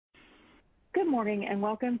Good morning and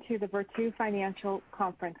welcome to the Virtu Financial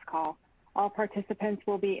conference call. All participants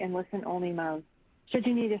will be in listen-only mode. Should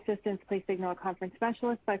you need assistance, please signal a conference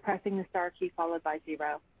specialist by pressing the star key followed by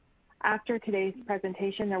 0. After today's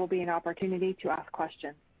presentation, there will be an opportunity to ask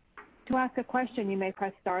questions. To ask a question, you may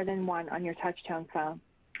press star then 1 on your touch-tone phone.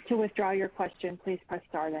 To withdraw your question, please press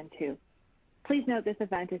star then 2. Please note this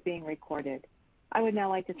event is being recorded. I would now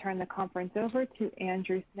like to turn the conference over to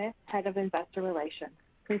Andrew Smith, Head of Investor Relations.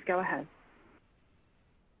 Please go ahead.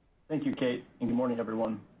 Thank you, Kate, and good morning,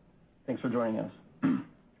 everyone. Thanks for joining us.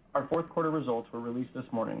 Our fourth quarter results were released this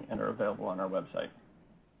morning and are available on our website.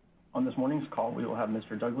 On this morning's call, we will have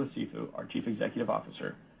Mr. Douglas Cifu, our Chief Executive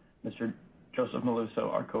Officer, Mr. Joseph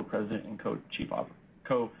Molluso, our Co-President and Co-Chief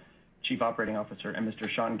Operating Officer, and Mr.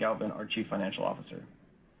 Sean Galvin, our Chief Financial Officer.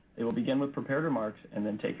 They will begin with prepared remarks and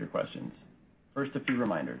then take your questions. First, a few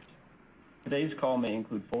reminders. Today's call may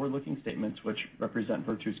include forward-looking statements which represent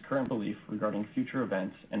Virtu's current belief regarding future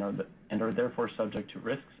events and are therefore subject to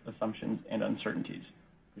risks, assumptions, and uncertainties,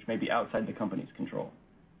 which may be outside the company's control.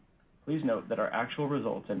 Please note that our actual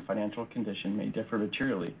results and financial condition may differ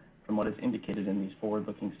materially from what is indicated in these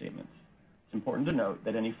forward-looking statements. It's important to note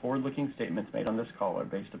that any forward-looking statements made on this call are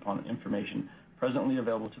based upon information presently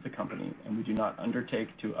available to the company, and we do not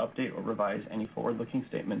undertake to update or revise any forward-looking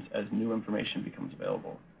statements as new information becomes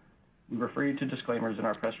available. We refer you to disclaimers in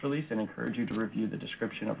our press release and encourage you to review the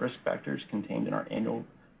description of risk factors contained in our annual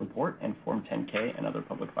report and Form 10-K and other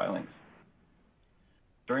public filings.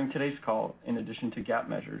 During today's call, in addition to GAAP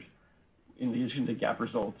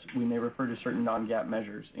results, we may refer to certain non-GAAP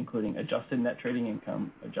measures, including adjusted net trading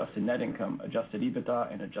income, adjusted net income, adjusted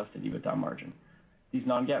EBITDA, and adjusted EBITDA margin. These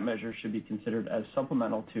non-GAAP measures should be considered as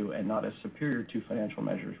supplemental to and not as superior to financial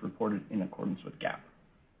measures reported in accordance with GAAP.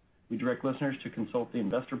 We direct listeners to consult the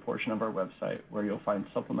investor portion of our website, where you'll find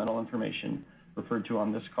supplemental information referred to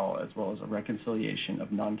on this call, as well as a reconciliation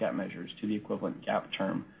of non-GAAP measures to the equivalent GAAP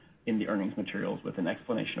term in the earnings materials, with an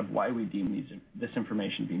explanation of why we deem this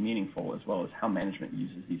information to be meaningful, as well as how management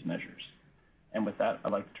uses these measures. And with that,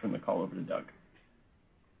 I'd like to turn the call over to Doug.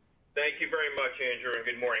 Thank you very much, Andrew, and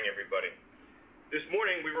good morning, everybody. This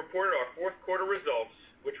morning, we reported our fourth quarter results,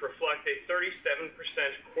 which reflect a 37%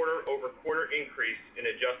 quarter-over-quarter increase in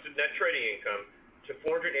adjusted net trading income to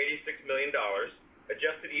 $486 million,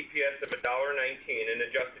 adjusted EPS of $1.19, and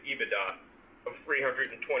adjusted EBITDA of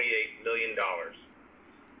 $328 million.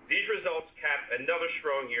 These results cap another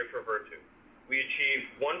strong year for Virtu. We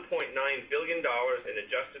achieved $1.9 billion in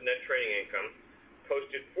adjusted net trading income,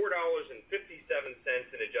 posted $4.57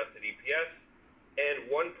 in adjusted EPS,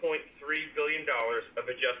 and $1.3 billion of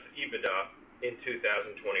adjusted EBITDA in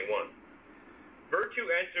 2021. Virtu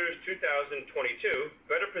enters 2022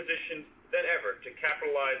 better positioned than ever to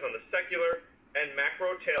capitalize on the secular and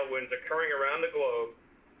macro tailwinds occurring around the globe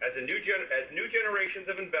as new generations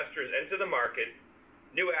of investors enter the market,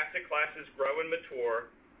 new asset classes grow and mature,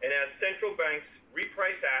 and as central banks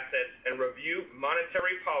reprice assets and review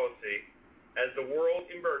monetary policy as the world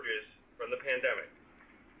emerges from the pandemic.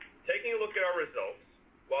 Taking a look at our results,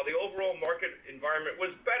 while the overall market environment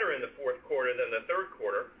was better in the fourth quarter than the third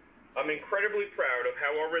quarter, I'm incredibly proud of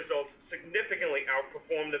how our results significantly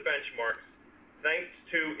outperformed the benchmarks thanks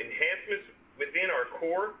to enhancements within our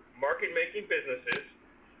core market-making businesses,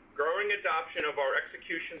 growing adoption of our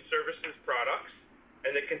execution services products,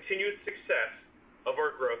 and the continued success of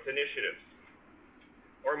our growth initiatives.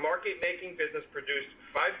 Our market-making business produced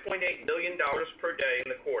 $5.8 million per day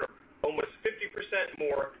in the quarter, almost 50%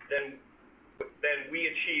 more than we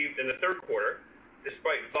achieved in the third quarter,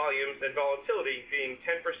 despite volumes and volatility being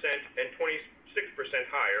 10% and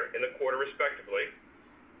 26% higher in the quarter respectively,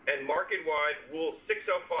 and market-wide Rule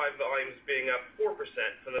 605 volumes being up 4%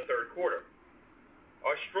 from the third quarter.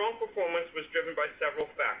 Our strong performance was driven by several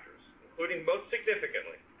factors, including most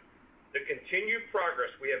significantly, the continued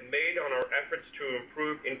progress we have made on our efforts to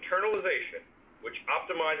improve internalization, which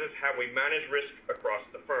optimizes how we manage risk across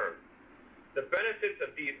the firm. The benefits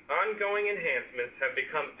of these ongoing enhancements have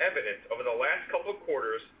become evident over the last couple of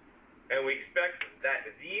quarters, and we expect that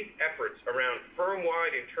these efforts around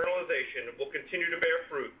firm-wide internalization will continue to bear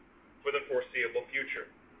fruit for the foreseeable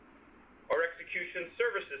future. Our execution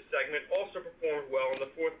services segment also performed well in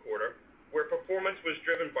the fourth quarter, where performance was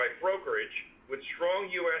driven by brokerage with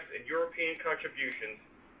strong U.S. and European contributions,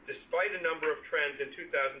 despite a number of trends in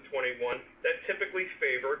 2021 that typically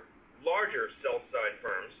favor larger sell-side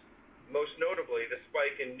firms, most notably the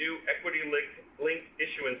spike in new equity-linked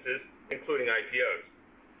issuances, including IPOs.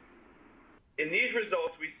 In these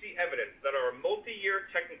results, we see evidence that our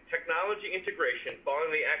multi-year technology integration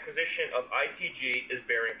following the acquisition of ITG is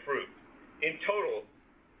bearing fruit. In total,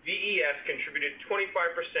 VES contributed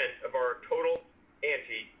 25% of our total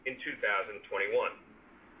ANTI in 2021.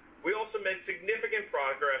 We also made significant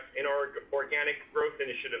progress in our organic growth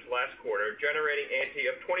initiatives last quarter, generating ANTI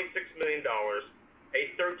of $26 million, a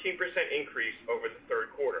 13% increase over the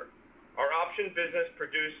third quarter. Our option business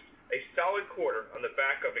produced a solid quarter on the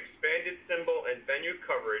back of expanded symbol and venue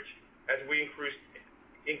coverage as we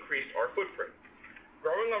increased our footprint.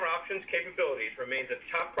 Growing our options capabilities remains a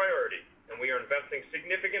top priority, and we are investing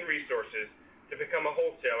significant resources to become a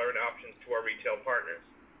wholesaler in options to our retail partners.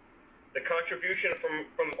 The contribution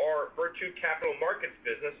from our Virtu Capital Markets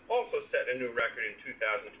business also set a new record in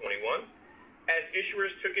 2021 as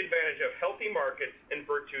issuers took advantage of healthy markets and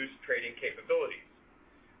Virtu's trading capabilities.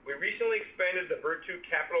 We recently expanded the Virtu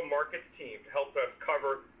Capital Markets team to help us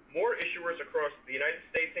cover more issuers across the United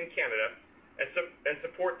States and Canada and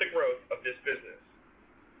support the growth of this business.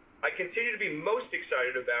 I continue to be most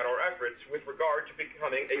excited about our efforts with regard to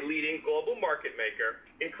becoming a leading global market maker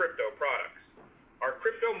in crypto products. Our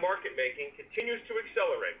crypto market making continues to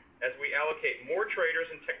accelerate as we allocate more traders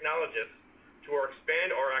and technologists to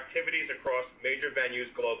expand our activities across major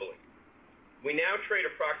venues globally. We now trade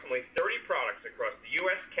approximately 30 products across the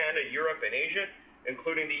U.S., Canada, Europe, and Asia,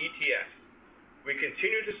 including the ETFs. We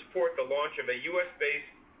continue to support the launch of a U.S.-based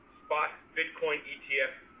spot Bitcoin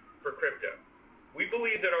ETF for crypto. We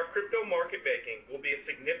believe that our crypto market making will be a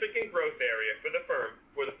significant growth area for the firm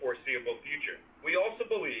for the foreseeable future. We also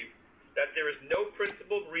believe that there is no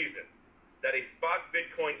principled reason that a spot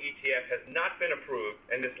Bitcoin ETF has not been approved,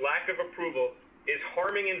 and this lack of approval is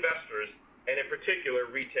harming investors, and in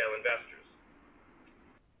particular, retail investors.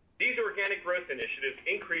 These organic growth initiatives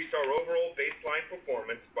increased our overall baseline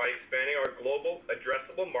performance by expanding our global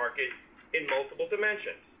addressable market in multiple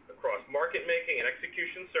dimensions across market making and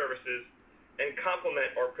execution services, and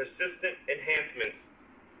complement our persistent enhancements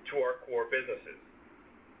to our core businesses.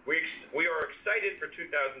 We are excited for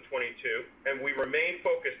 2022, and we remain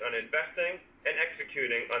focused on investing and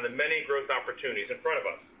executing on the many growth opportunities in front of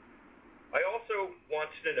us. I also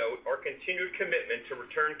want to note our continued commitment to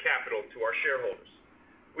return capital to our shareholders.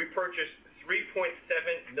 We purchased 3.7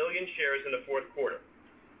 million shares in the fourth quarter.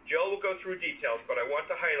 Joe will go through details, but I want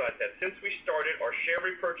to highlight that since we started our share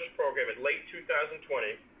repurchase program in late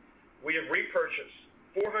 2020, we have repurchased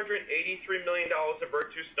 $483 million of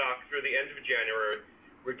Virtu stock through the end of January,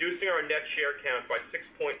 reducing our net share count by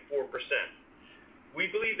 6.4%. We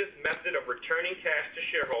believe this method of returning cash to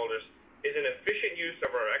shareholders is an efficient use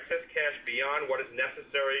of our excess cash beyond what is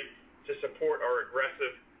necessary to support our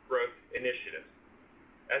aggressive growth initiatives.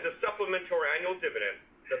 As a supplement to our annual dividend,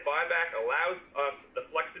 the buyback allows us the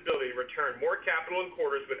flexibility to return more capital in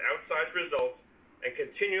quarters with outsized results and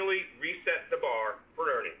continually reset the bar for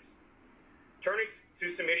earnings. Turning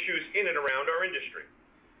to some issues in and around our industry.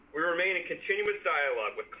 We remain in continuous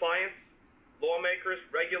dialogue with clients, lawmakers,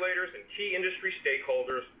 regulators, and key industry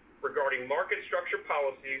stakeholders regarding market structure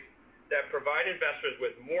policies that provide investors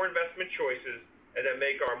with more investment choices and that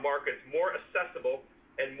make our markets more accessible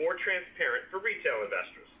and more transparent for retail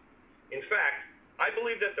investors. In fact, I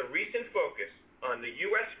believe that the recent focus on the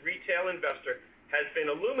U.S. retail investor has been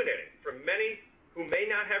illuminating for many who may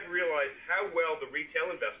not have realized how well the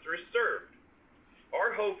retail investor is served.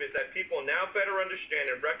 Our hope is that people now better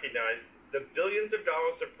understand and recognize the billions of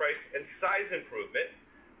dollars of price and size improvement,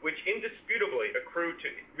 which indisputably accrue to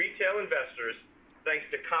retail investors thanks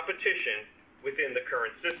to competition within the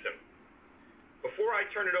current system. Before I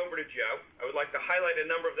turn it over to Joe, I would like to highlight a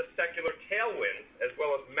number of the secular tailwinds as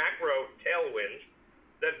well as macro tailwinds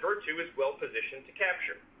that Virtu is well positioned to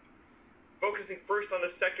capture. Focusing first on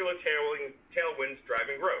the secular tailwinds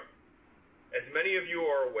driving growth. As many of you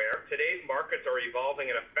are aware, today's markets are evolving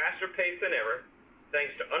at a faster pace than ever,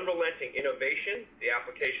 thanks to unrelenting innovation, the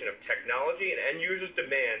application of technology, and end users'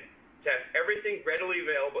 demand to have everything readily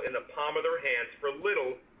available in the palm of their hands for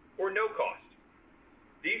little or no cost.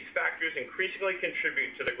 These factors increasingly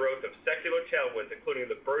contribute to the growth of secular tailwinds,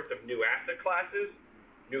 including the birth of new asset classes,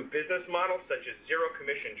 new business models such as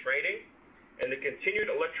zero-commission trading, and the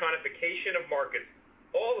continued electronification of markets,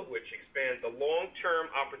 all of which expands the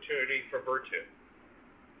long-term opportunity for Virtu.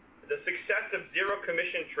 The success of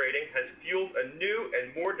zero-commission trading has fueled a new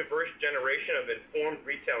and more diverse generation of informed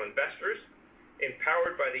retail investors.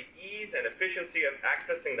 Empowered by the ease and efficiency of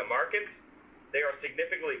accessing the markets, they are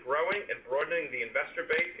significantly growing and broadening the investor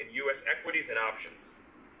base in U.S. equities and options.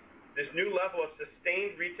 This new level of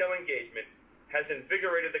sustained retail engagement has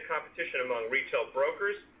invigorated the competition among retail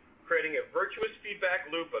brokers, creating a virtuous feedback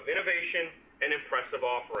loop of innovation and impressive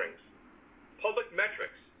offerings. Public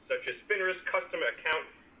metrics, such as FINRA's customer account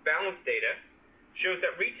balance data, shows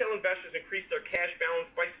that retail investors increased their cash balance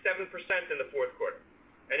by 7% in the fourth quarter,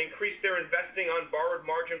 and increased their investing on borrowed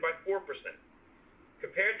margin by 4%.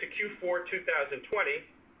 Compared to Q4 2020,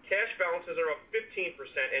 cash balances are up 15%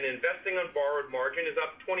 and investing on borrowed margin is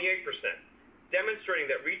up 28%, demonstrating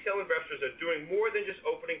that retail investors are doing more than just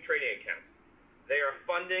opening trading accounts. They are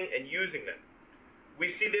funding and using them.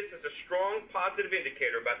 We see this as a strong positive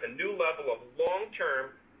indicator about the new level of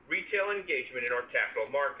long-term retail engagement in our capital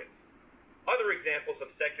markets. Other examples of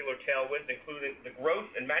secular tailwinds include the growth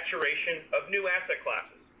and maturation of new asset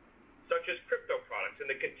classes, such as crypto products, and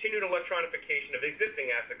the continued electronification of existing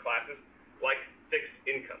asset classes like fixed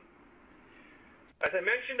income. As I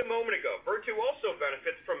mentioned a moment ago, Virtu also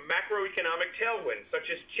benefits from macroeconomic tailwinds, such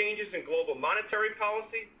as changes in global monetary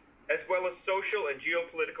policy, as well as social and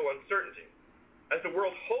geopolitical uncertainty. As the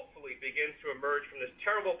world hopefully begins to emerge from this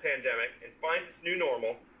terrible pandemic and finds its new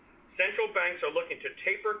normal, central banks are looking to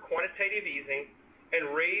taper quantitative easing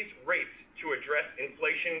and raise rates to address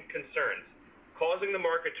inflation concerns, causing the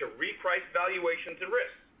market to reprice valuations and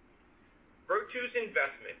risks. Virtu's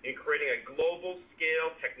investment in creating a global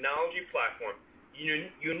scale technology platform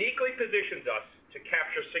uniquely positions us to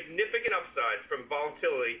capture significant upsides from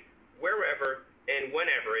volatility wherever and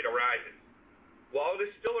whenever it arises. While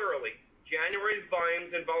it is still early, January's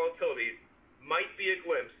volumes and volatilities might be a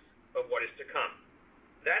glimpse of what is to come.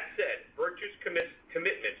 That said, Virtu's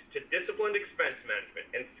commitment to disciplined expense management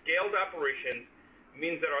and scaled operations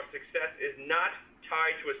means that our success is not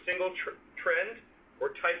tied to a single trend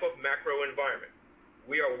or type of macro environment.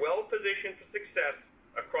 We are well positioned for success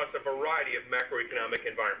across a variety of macroeconomic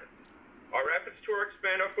environments. Our efforts to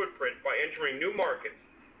expand our footprint by entering new markets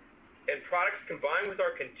and products combined with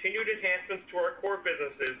our continued enhancements to our core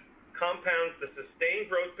businesses compounds the sustained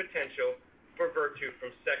growth potential for Virtu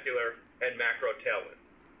from secular and macro tailwinds.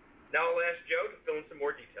 Now I'll ask Joe to fill in some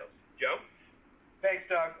more details. Joe? Thanks,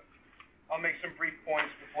 Doug. I'll make some brief points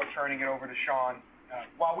before turning it over to Sean.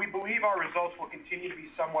 While we believe our results will continue to be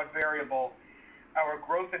somewhat variable, our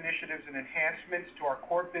growth initiatives and enhancements to our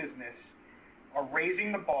core business are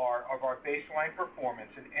raising the bar of our baseline performance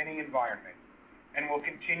in any environment and will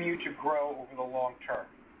continue to grow over the long term.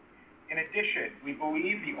 In addition, we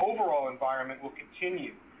believe the overall environment will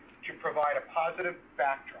continue to provide a positive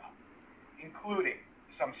backdrop, including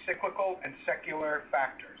some cyclical and secular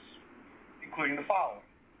factors, including the following.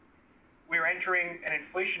 We are entering an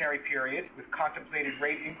inflationary period with contemplated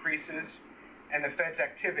rate increases and the Fed's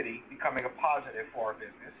activity becoming a positive for our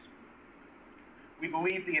business. We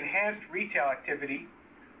believe the enhanced retail activity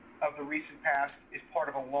of the recent past is part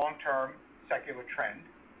of a long-term secular trend.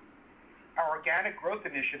 Our organic growth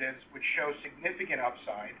initiatives, which show significant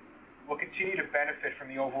upside, will continue to benefit from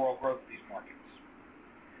the overall growth of these markets.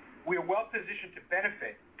 We are well positioned to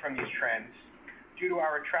benefit from these trends due to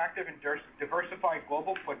our attractive and diversified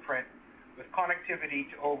global footprint with connectivity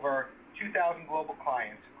to over 2,000 global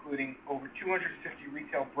clients, including over 250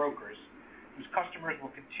 retail brokers whose customers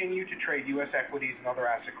will continue to trade U.S. equities and other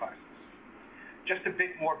asset classes. Just a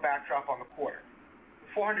bit more backdrop on the quarter.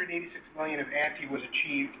 The $486 million of ANTI was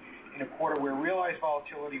achieved in a quarter where realized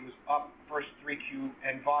volatility was up versus 3Q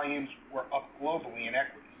and volumes were up globally in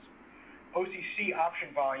equities. OCC option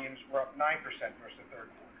volumes were up 9% versus the third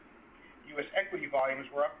quarter. U.S. equity volumes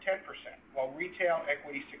were up 10%, while retail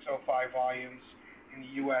equity 605 volumes in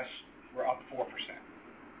the U.S. were up 4%.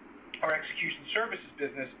 Our execution services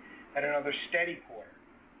business had another steady quarter,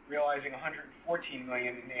 realizing $114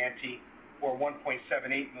 million in ANTI, or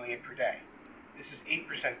 1.78 million per day. This is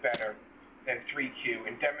 8% better than 3Q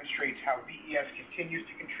and demonstrates how VES continues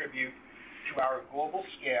to contribute to our global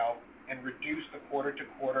scale and reduce the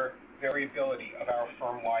quarter-to-quarter variability of our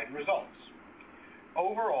firm-wide results.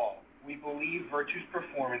 Overall, we believe Virtu's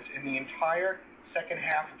performance in the entire second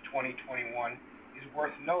half of 2021 is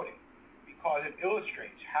worth noting because it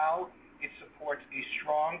illustrates how it supports a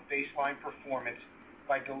strong baseline performance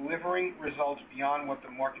by delivering results beyond what the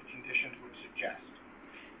market conditions would suggest.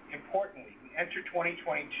 Importantly, we enter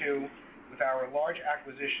 2022 with our large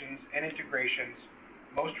acquisitions and integrations,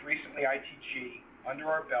 most recently ITG, under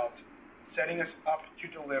our belt, setting us up to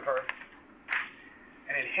deliver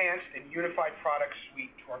an enhanced and unified product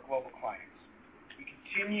suite to our global clients. We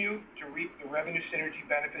continue to reap the revenue synergy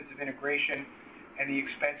benefits of integration and the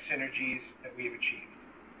expense synergies that we have achieved.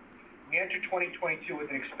 We enter 2022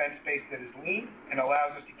 with an expense base that is lean and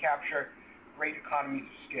allows us to capture great economies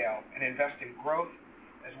of scale and invest in growth,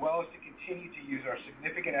 as well as to continue to use our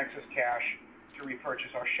significant excess cash to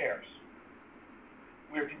repurchase our shares.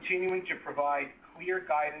 We are continuing to provide clear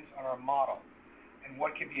guidance on our model and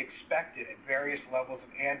what can be expected at various levels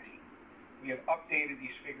of ANTI. We have updated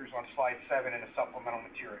these figures on slide 7 in the supplemental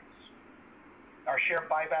materials. Our share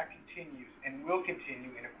buyback continues and will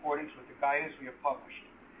continue in accordance with the guidance we have published.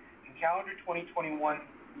 In calendar 2021,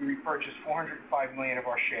 we repurchased 405 million of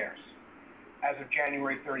our shares. As of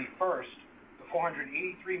January 31st, the 483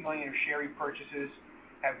 million of share repurchases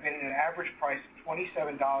have been at an average price of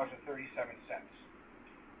 $27.37.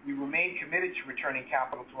 We remain committed to returning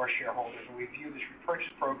capital to our shareholders, and we view this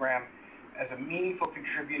repurchase program as a meaningful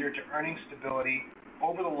contributor to earnings stability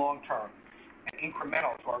over the long term and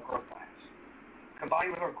incremental to our growth plans.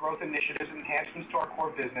 Combined with our growth initiatives and enhancements to our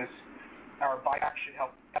core business, our buyback should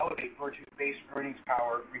help elevate Virtu's base earnings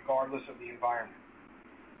power regardless of the environment.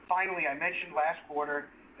 Finally, I mentioned last quarter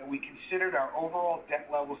that we considered our overall debt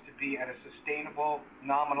levels to be at a sustainable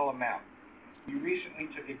nominal amount. We recently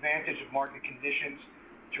took advantage of market conditions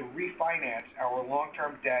to refinance our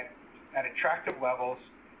long-term debt at attractive levels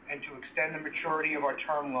and to extend the maturity of our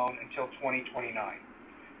term loan until 2029.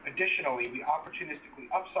 Additionally, we opportunistically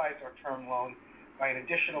upsized our term loan by an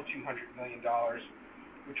additional $200 million,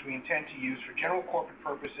 which we intend to use for general corporate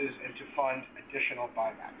purposes and to fund additional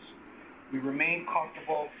buybacks. We remain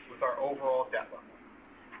comfortable with our overall debt level.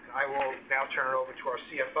 I will now turn it over to our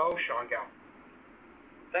CFO, Sean Galvin.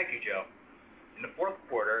 Thank you, Joe. In the fourth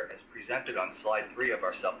quarter, as presented on slide 3 of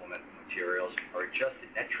our supplemental materials, our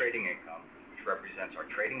adjusted net trading income, which represents our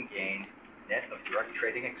trading gain net of direct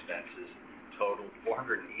trading expenses, totaled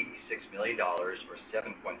 $486 million, or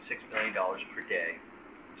 $7.6 million per day,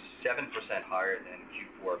 7% higher than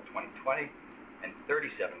Q4 of 2020 and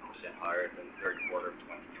 37% higher than the third quarter of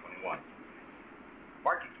 2021.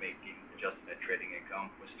 Market making adjusted net trading income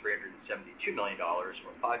was $372 million, or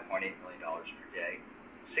 $5.8 million per day,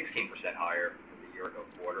 16% higher than the year-ago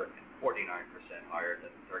quarter and 49% higher than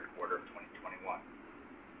the third quarter of 2021.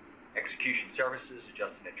 Execution services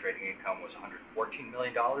adjusted net trading income was $114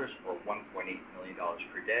 million, or $1.8 million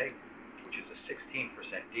per day, which is a 16%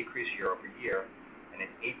 decrease year-over-year and an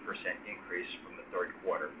 8% increase from the third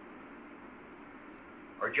quarter.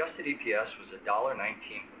 Our adjusted EPS was $1.19 for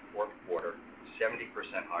the fourth quarter, 70%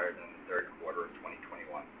 higher than the third quarter of 2021.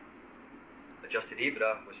 Adjusted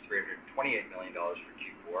EBITDA was $328 million for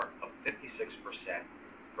Q4, up 56%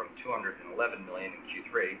 from $211 million in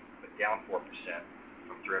Q3, but down 4%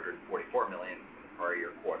 from $344 million in the prior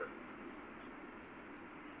year quarter.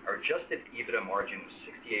 Our adjusted EBITDA margin was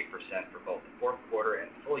 68% for both the fourth quarter and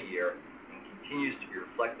full year and continues to be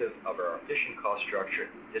reflective of our efficient cost structure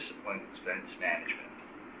and disciplined expense management.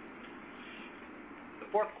 The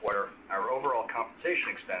fourth quarter, our overall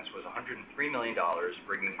compensation expense was $103 million,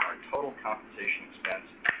 bringing our total compensation expense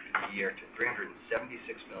for the year to $376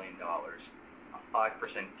 million, a 5%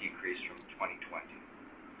 decrease from 2020.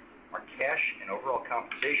 Our cash and overall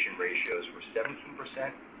compensation ratios were 17%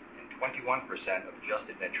 and 21% of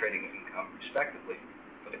adjusted net trading income, respectively,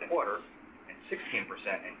 for the quarter, and 16%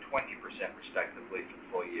 and 20% respectively for the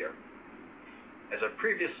full year. As I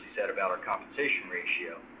previously said about our compensation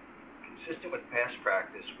ratio, consistent with past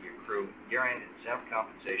practice, we accrue year-end incentive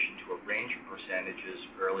compensation to a range of percentages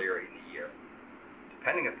earlier in the year.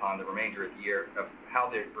 Depending upon the remainder of the year, how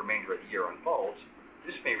the remainder of the year unfolds,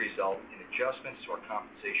 this may result in adjustments to our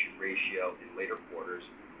compensation ratio in later quarters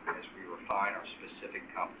as we refine our specific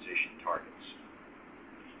compensation targets.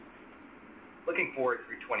 Looking forward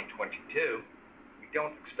through 2022, we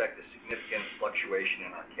don't expect a significant fluctuation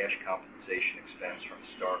in our cash compensation expense from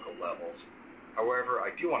historical levels. However,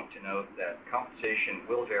 I do want to note that compensation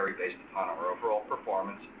will vary based upon our overall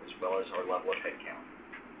performance as well as our level of headcount.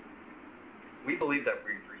 We believe that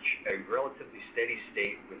we've reached a relatively steady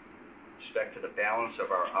state with respect to the balance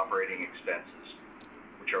of our operating expenses,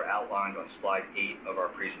 which are outlined on slide 8 of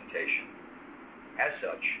our presentation. As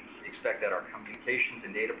such, we expect that our communications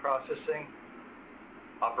and data processing,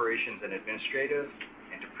 operations and administrative,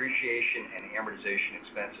 and depreciation and amortization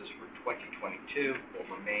expenses for 2022 will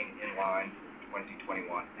remain in line with 2021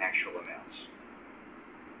 actual amounts.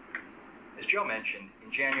 As Joe mentioned,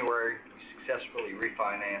 in January, we successfully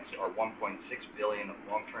refinanced our $1.6 billion of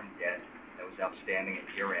long-term debt that was outstanding at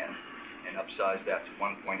year-end and upsized that to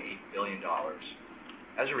 $1.8 billion.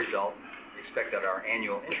 As a result, we expect that our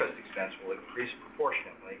annual interest expense will increase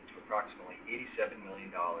proportionately to approximately $87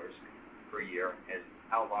 million per year, as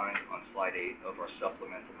outlined on slide 8 of our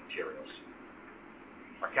supplemental materials.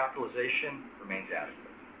 Our capitalization remains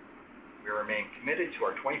adequate. We remain committed to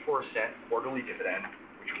our 24-cent quarterly dividend,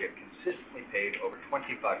 which we have consistently paid over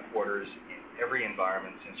 25 quarters in every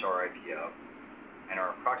environment since our IPO, and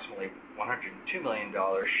our approximately $102 million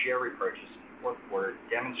share repurchase in the fourth quarter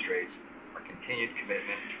demonstrates our continued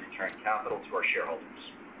commitment to return capital to our shareholders.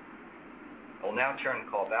 I will now turn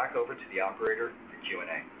the call back over to the operator for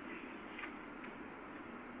Q&A.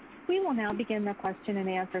 We will now begin the question and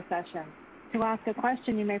answer session. To ask a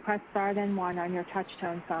question, you may press star then 1 on your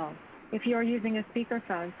touch-tone phone. If you are using a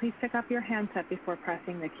speakerphone, please pick up your handset before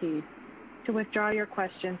pressing the keys. To withdraw your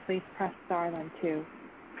question, please press star then 2.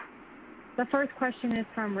 The first question is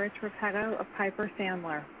from Rich Repetto of Piper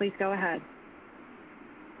Sandler. Please go ahead.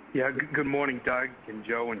 Yeah, good morning, Doug and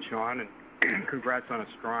Joe and Sean, and congrats on a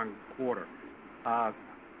strong quarter. I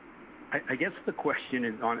guess the question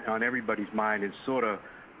is on everybody's mind is sort of,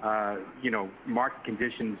 market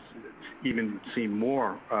conditions even seem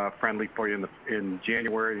more friendly for you in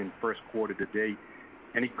January and first quarter to date.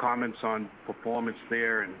 Any comments on performance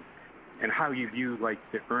there and how you view like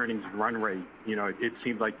the earnings run rate? It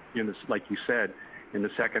seems like like you said, in the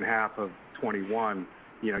second half of 21,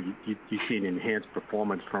 you see an enhanced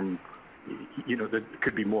performance from, that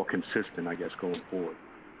could be more consistent, I guess, going forward.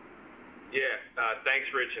 Yeah, thanks,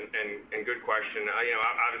 Rich, and good question. As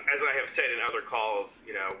I have said in other calls,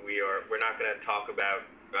 we're not going to talk about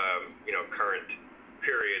current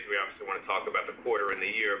periods. We obviously want to talk about the quarter and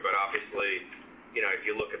the year, but obviously, if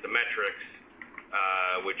you look at the metrics,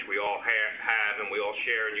 which we all have and we all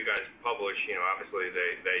share, and you guys publish, obviously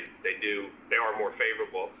they are more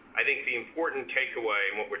favorable. I think the important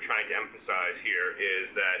takeaway and what we're trying to emphasize here is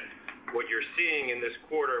that what you're seeing in this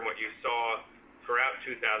quarter and what you saw throughout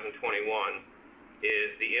 2021 is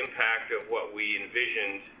the impact of what we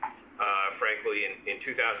envisioned, frankly, in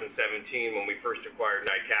 2017 when we first acquired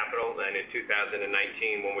Knight Capital, and in 2019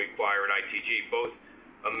 when we acquired ITG, both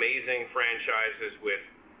amazing franchises with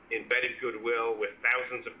embedded goodwill, with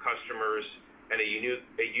thousands of customers, and a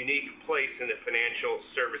unique place in the financial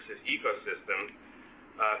services ecosystem.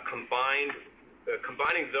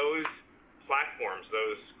 Combining those platforms,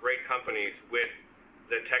 those great companies, with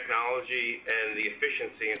the technology and the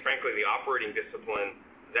efficiency and frankly the operating discipline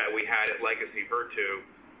that we had at Legacy Virtu,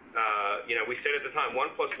 we said at the time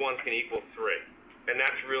 1 + 1 can equal 3, and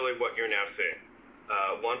that's really what you're now seeing.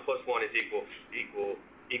 1 + 1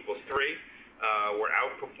 equals 3. We're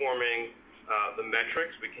outperforming the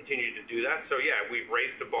metrics. We continue to do that. So yeah, we've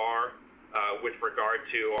raised the bar with regard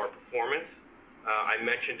to our performance. I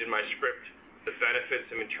mentioned in my script the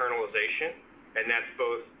benefits of internalization, and that's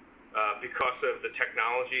both because of the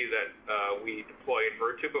technology that we deploy at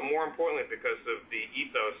Virtu, but more importantly because of the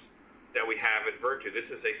ethos that we have at Virtu. This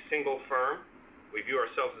is a single firm. We view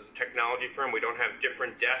ourselves as a technology firm. We don't have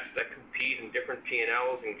different desks that compete and different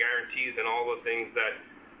P&Ls and guarantees and all the things that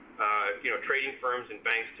trading firms and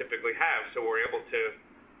banks typically have. So we're able to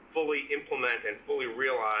fully implement and fully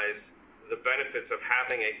realize the benefits of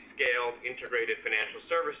having a scaled, integrated financial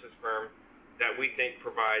services firm that we think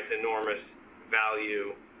provides enormous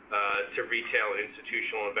value to retail and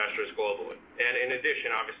institutional investors globally. And in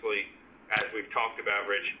addition, obviously, as we've talked about,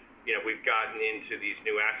 Rich, we've gotten into these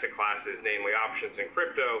new asset classes, namely options and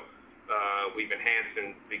crypto. We've enhanced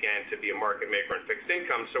and began to be a market maker in fixed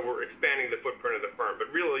income, so we're expanding the footprint of the firm.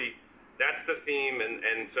 But really, that's the theme,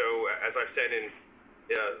 and so as I've said in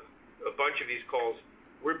a bunch of these calls,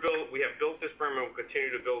 we have built this firm and we'll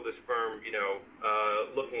continue to build this firm,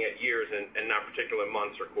 looking at years and not particular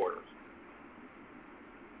months or quarters.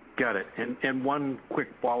 Got it. And one quick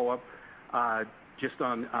follow-up, just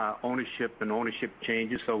on ownership and ownership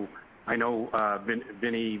changes. So I know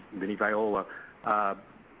Vinny Viola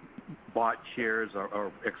bought shares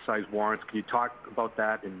or exercised warrants. Can you talk about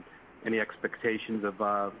that and any expectations of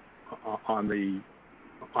on the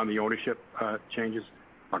ownership changes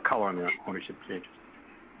or color on the ownership changes?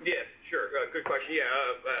 Yeah, sure. Good question. Yeah,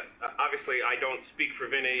 obviously I don't speak for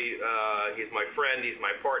Vinny. He's my friend. He's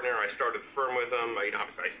my partner. I started the firm with him.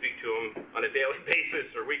 Obviously I speak to him on a daily basis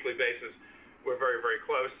or weekly basis. We're very, very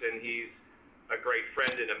close, and he's a great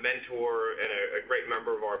friend and a mentor and a great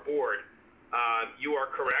member of our board. You are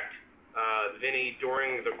correct. Vinny,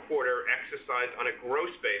 during the quarter, exercised on a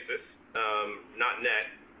gross basis, not net,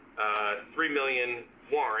 3 million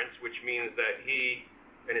warrants, which means that he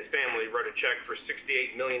and his family wrote a check for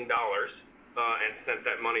 $68 million and sent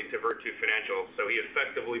that money to Virtu Financial. So he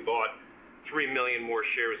effectively bought 3 million more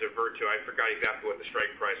shares of Virtu. I forgot exactly what the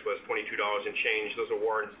strike price was, $22 and change. Those are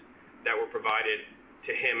warrants that were provided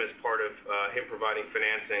to him as part of him providing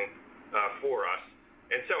financing for us.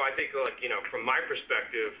 And so I think, from my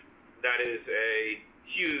perspective, that is a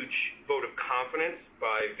huge vote of confidence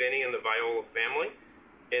by Vinny and the Viola family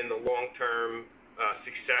in the long-term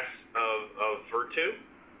success of Virtu.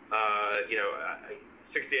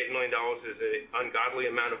 $68 million is an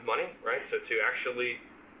ungodly amount of money, right? So to actually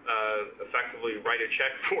effectively write a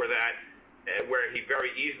check for that, where he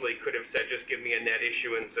very easily could have said, just give me a net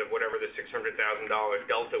issuance of whatever the $600,000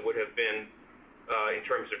 delta would have been in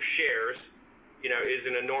terms of shares, is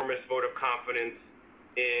an enormous vote of confidence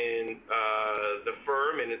in the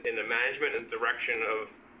firm and in the management and direction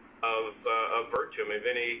of Virtu. I mean,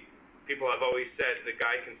 Vinny, people have always said the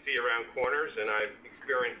guy can see around corners, and I've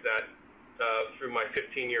experienced that through my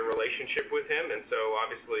 15-year relationship with him. And so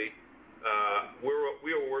obviously, we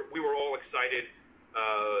were all excited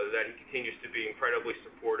that he continues to be incredibly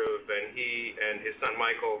supportive, and he and his son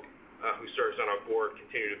Michael, who serves on our board,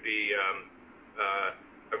 continue to be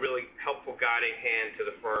a really helpful guiding hand to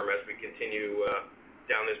the firm as we continue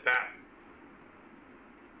down this path.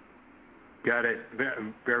 Got it.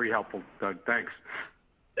 Very helpful, Doug. Thanks.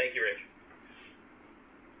 Thank you, Rich.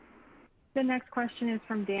 The next question is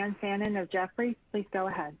from Dan Fannon of Jefferies. Please go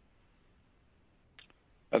ahead.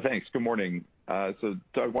 Thanks. Good morning. So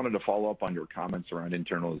Doug, I wanted to follow up on your comments around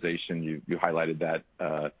internalization. You highlighted that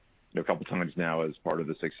a couple times now as part of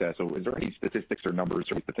the success. So is there any statistics or numbers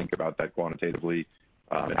or ways to think about that quantitatively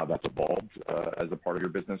and how that's evolved as a part of your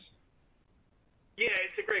business? Yeah,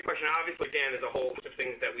 it's a great question. Obviously, Dan, there's a whole bunch of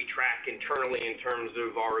things that we track internally in terms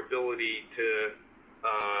of our ability to,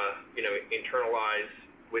 internalize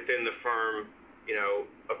within the firm,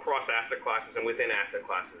 across asset classes and within asset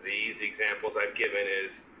classes. The easy examples I've given is,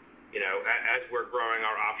 as we're growing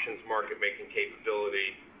our options market making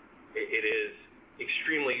capability, it is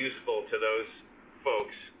extremely useful to those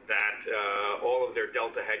folks that all of their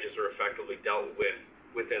delta hedges are effectively dealt with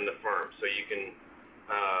within the firm. So you can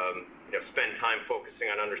spend time focusing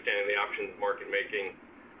on understanding the options market making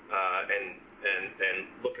and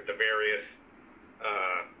look at the various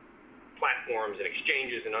platforms and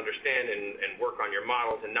exchanges and understand and work on your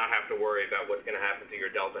models and not have to worry about what's going to happen to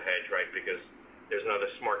your delta hedge, right? Because there's another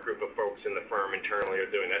smart group of folks in the firm internally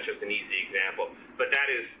are doing. That's just an easy example. But that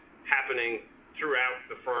is happening throughout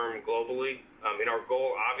the firm globally. And our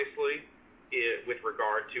goal, obviously, with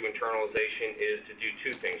regard to internalization is to do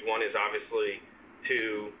two things. One is obviously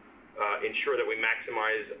to ensure that we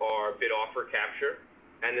maximize our bid offer capture.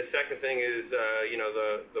 And the second thing is,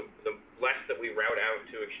 the less that we route out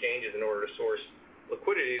to exchanges in order to source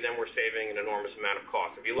liquidity, then we're saving an enormous amount of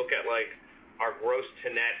cost. If you look at like our gross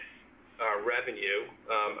to net revenue,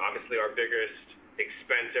 obviously our biggest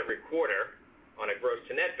expense every quarter on a gross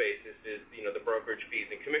to net basis is, the brokerage fees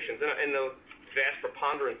and commissions. And the vast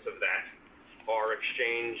preponderance of that are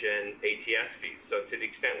exchange and ATS fees. So to the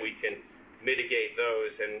extent we can mitigate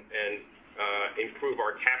those and improve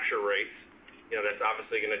our capture rates, that's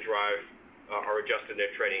obviously going to drive our adjusted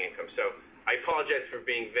net trading income. So I apologize for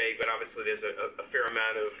being vague, but obviously there's a fair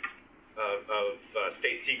amount of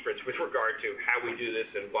state secrets with regard to how we do this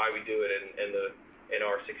and why we do it and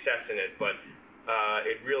our success in it. But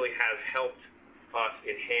it really has helped us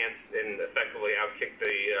enhance and effectively outkick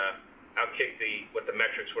what the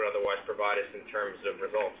metrics would otherwise provide us in terms of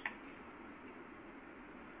results.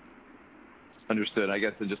 Understood. I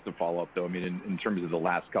guess just to follow up, though, in terms of the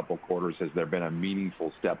last couple of quarters, has there been a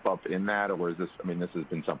meaningful step up in that, or is this? This has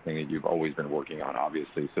been something that you've always been working on,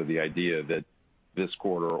 obviously. So the idea that this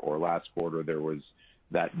quarter or last quarter there was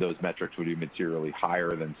that those metrics would be materially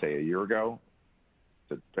higher than say a year ago.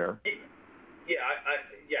 Is it fair? Yeah.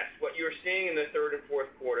 Yes. What you're seeing in the third and fourth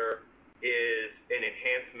quarter is an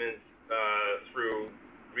enhancement through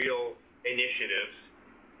real initiatives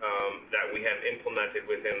that we have implemented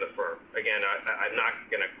within the firm. Again, I'm not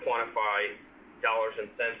going to quantify dollars and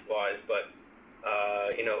cents wise, but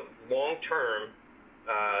long term,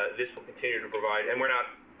 this will continue to provide, and we're not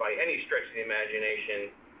by any stretch of the imagination,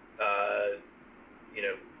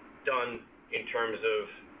 done in terms of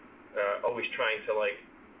always trying to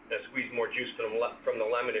squeeze more juice from the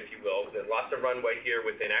lemon, if you will. There's lots of runway here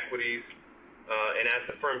within equities, and as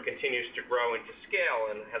the firm continues to grow and to scale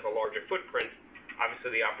and has a larger footprint,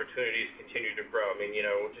 obviously the opportunities continue to grow.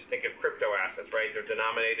 Just think of crypto assets, right? They're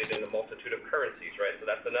denominated in a multitude of currencies, right? So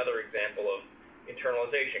that's another example of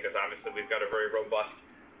internalization, because obviously we've got a very robust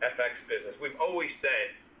FX business. We've always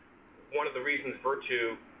said one of the reasons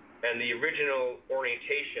Virtu and the original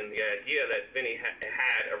orientation, the idea that Vinny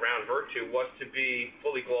had around Virtu was to be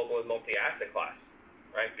fully global and multi-asset class,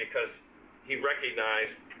 right? Because he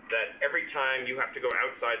recognized that every time you have to go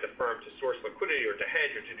outside the firm to source liquidity or to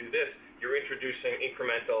hedge or to do this, you're introducing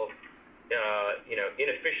incremental,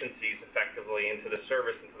 inefficiencies effectively into the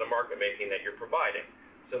service, into the market making that you're providing.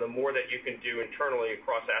 So the more that you can do internally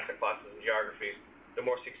across asset classes and geographies, the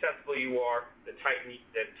more successful you are, the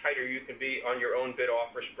tighter you can be on your own bid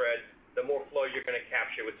offer spread, the more flow you're going to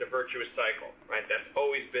capture. It's a virtuous cycle, right? That's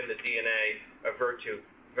always been the DNA of Virtu.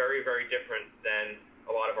 Very, very different than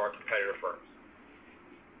a lot of our competitor firms.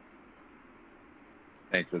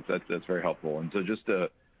 Thanks. That's very helpful. And so just a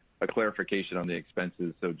clarification on the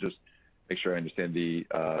expenses. So just make sure I understand the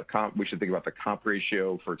comp. We should think about the comp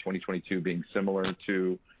ratio for 2022 being similar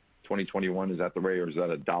to 2021. Is that the way, or is that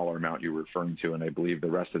a dollar amount you're referring to? And I believe the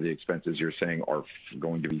rest of the expenses you're saying are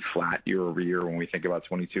going to be flat year over year when we think about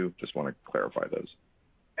 22. Just want to clarify those.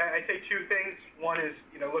 I'd say two things. One is,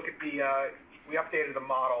 look at we updated the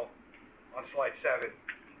model on slide 7,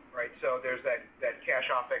 right? So there's that cash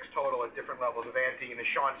OpEx total at different levels of ante. And as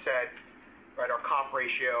Sean said, right, our comp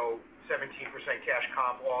ratio, 17% cash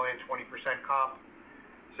comp, all in 20% comp.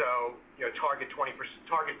 So, target 20%,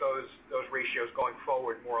 target those ratios going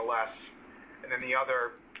forward more or less. And then the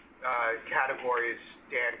other categories,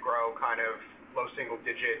 Dan, grow kind of low single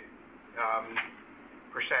digit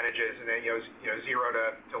percentages, and then 0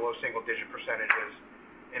 to low single digit percentages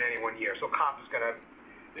in any one year. So comp is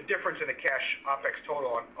the difference in the cash OpEx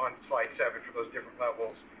total on slide 7 for those different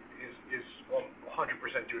levels is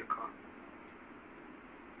 100% due to comp.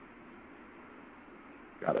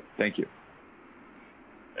 Got it. Thank you.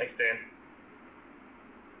 Thanks, Dan.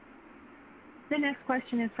 The next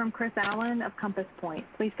question is from Chris Allen of Compass Point.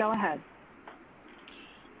 Please go ahead.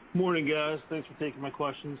 Morning, guys. Thanks for taking my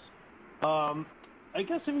questions. I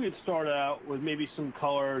guess if we could start out with maybe some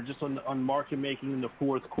color just on market making in the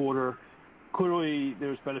fourth quarter. Clearly,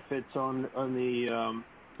 there's benefits on the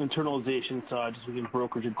internalization side, just within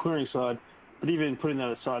brokerage and clearing side. But even putting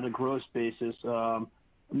that aside, on a gross basis,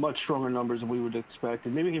 much stronger numbers than we would expect.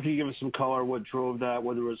 And maybe if you give us some color, what drove that,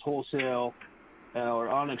 whether it was wholesale or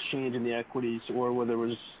on exchange in the equities, or whether it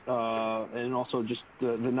was, and also just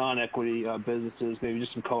the non-equity businesses, maybe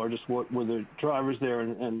just some color, just what were the drivers there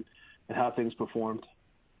and how things performed.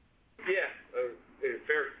 Yeah,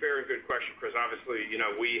 fair and good question, Chris. Obviously,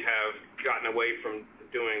 we have gotten away from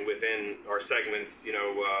doing within our segments,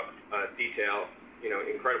 detail,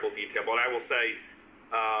 incredible detail. But I will say,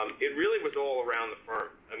 it really was all around the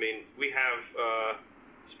firm. I mean, we have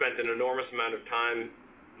spent an enormous amount of time,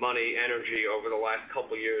 money, energy over the last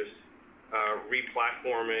couple years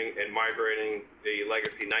re-platforming and migrating the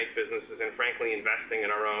legacy Knight businesses, and frankly investing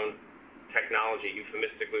in our own technology,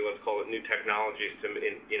 euphemistically, let's call it new technologies, to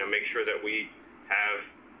make sure that we have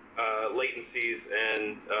latencies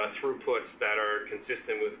and throughputs that are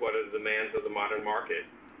consistent with what are the demands of the modern market.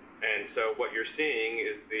 And so what you're seeing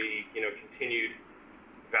is the continued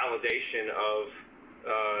validation of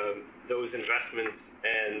those investments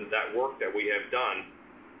and that work that we have done.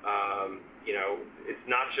 It's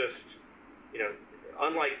not just,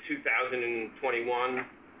 unlike 2021,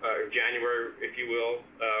 January, if you will,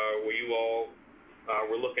 where you all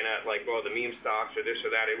were looking at the meme stocks or this or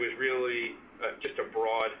that. It was really just a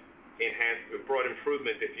broad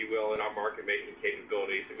improvement, if you will, in our market making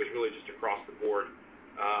capabilities. It was really just across the board.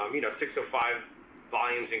 605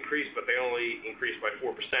 volumes increased, but they only increased by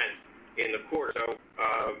 4% in the quarter. So,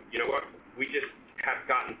 you know what? We just have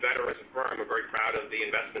gotten better as a firm. We're very proud of the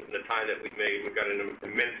investment and the time that we've made. We've got an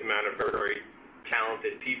immense amount of very, very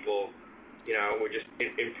talented people. We're just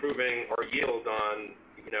improving our yield on,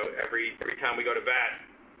 every time we go to bat,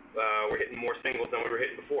 we're hitting more singles than we were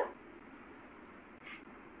hitting before.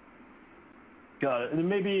 Got it. And then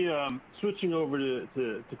maybe switching over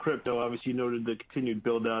to crypto, obviously you noted the continued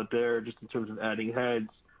build out there just in terms of adding heads,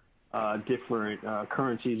 different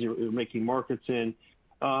currencies you're making markets in.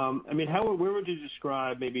 Where would you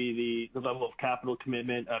describe maybe the level of capital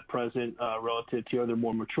commitment at present relative to other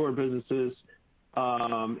more mature businesses?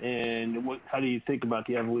 And how do you think about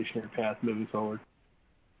the evolutionary path moving forward?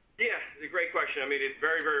 Yeah, it's a great question. I mean, it's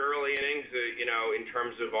very, very early innings, in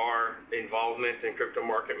terms of our involvement in crypto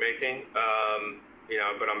market making.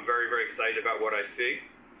 But I'm very, very excited about what I see.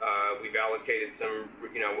 We've allocated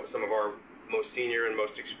some of our most senior and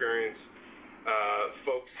most experienced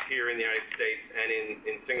folks here in the United States and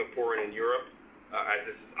in Singapore and in Europe, as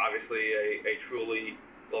this is obviously a truly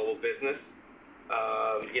global business.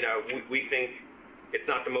 We think it's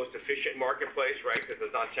not the most efficient marketplace, right? Because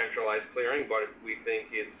it's not centralized clearing, but we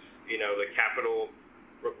think it's, the capital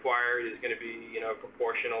required is going to be,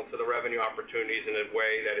 proportional to the revenue opportunities in a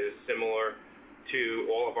way that is similar to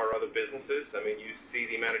all of our other businesses. I mean, you see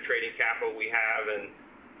the amount of trading capital we have, and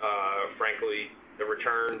frankly, the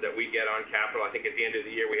return that we get on capital. I think at the end of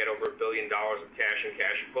the year we had over $1 billion of cash and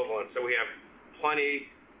cash equivalents. So we have plenty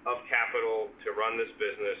of capital to run this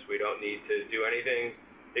business. We don't need to do anything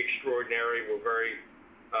extraordinary. We're very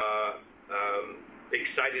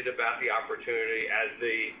excited about the opportunity as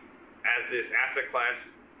this asset class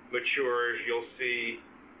matures. You'll see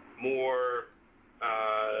more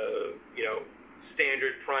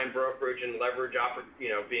standard prime brokerage and leverage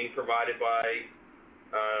being provided by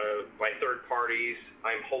third parties.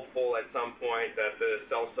 I'm hopeful at some point that the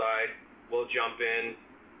sell side will jump in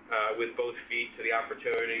with both feet to the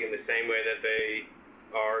opportunity in the same way that they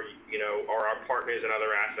are our partners in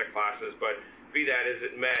other asset classes. But Be that as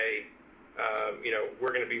it may,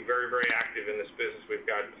 we're going to be very, very active in this business. We've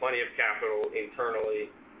got plenty of capital internally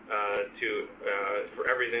for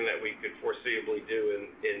everything that we could foreseeably do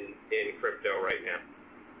in crypto right now.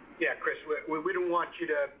 Yeah, Chris, we don't want you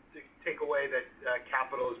to take away that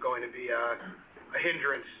capital is going to be a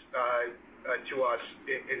hindrance to us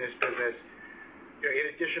in this business.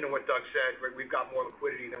 In addition to what Doug said, we've got more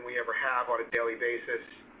liquidity than we ever have on a daily basis.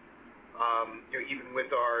 Even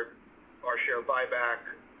with our share buyback,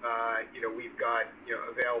 we've got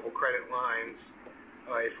available credit lines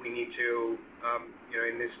if we need to.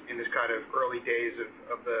 In this kind of early days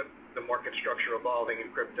of the market structure evolving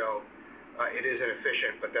in crypto, it is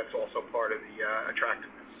inefficient, but that's also part of the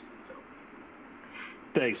attractiveness. So.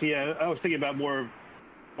 Thanks. Yeah, I was thinking about more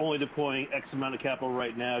only deploying X amount of capital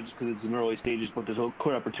right now just because it's in early stages, but there's a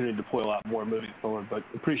clear opportunity to deploy a lot more moving forward. But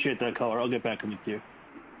appreciate that color. I'll get back in the queue.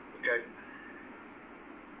 Okay.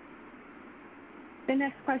 The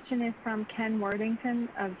next question is from Ken Worthington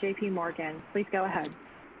of JP Morgan. Please go ahead.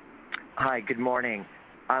 Hi, good morning.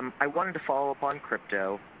 I wanted to follow up on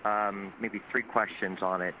crypto, maybe 3 questions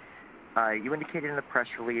on it. You indicated in the press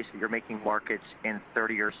release that you're making markets in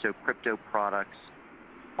 30 or so crypto products.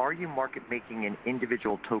 Are you market making in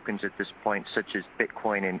individual tokens at this point, such as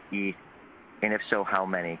Bitcoin and ETH? And if so, how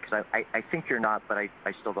many? Because I think you're not, but I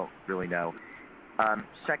still don't really know.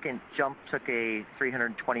 Second, Jump took a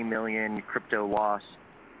 $320 million crypto loss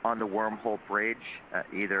on the Wormhole bridge,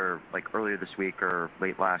 either like earlier this week or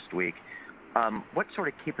late last week. What sort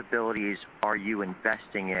of capabilities are you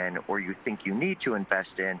investing in or you think you need to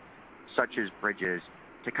invest in, such as bridges,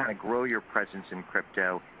 to kind of grow your presence in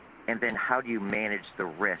crypto? And then how do you manage the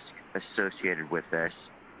risk associated with this?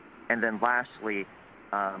 And then lastly,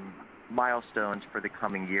 milestones for the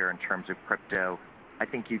coming year in terms of crypto. I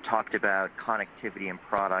think you talked about connectivity and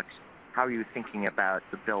products. How are you thinking about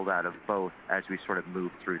the build out of both as we sort of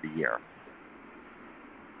move through the year?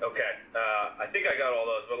 Okay. I think I got all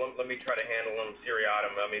those, but let me try to handle them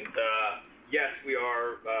seriatim. I mean, yes, we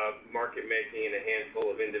are market making in a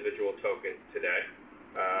handful of individual tokens today,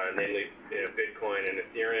 namely Bitcoin and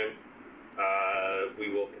Ethereum. We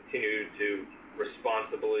will continue to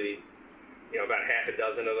responsibly, about half a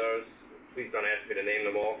dozen of those. Please don't ask me to name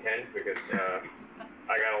them all, Ken, because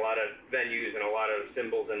I got a lot of venues and a lot of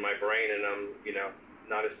symbols in my brain, and I'm,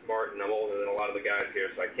 not as smart, and I'm older than a lot of the guys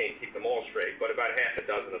here, so I can't keep them all straight. But about half a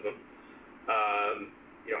dozen of them.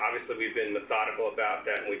 Obviously we've been methodical about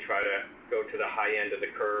that, and we try to go to the high end of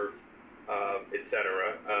the curve, et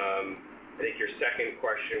cetera. I think your second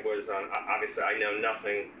question was on. Obviously, I know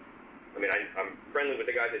nothing. I mean, I'm friendly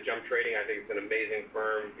with the guys at Jump Trading. I think it's an amazing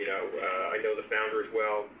firm. I know the founders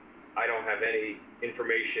well. I don't have any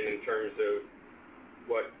information in terms of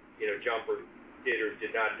what Jump did or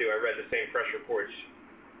did not do. I read the same press reports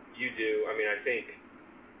you do. I mean, I think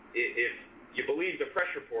if you believe the press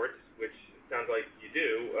reports, which sounds like you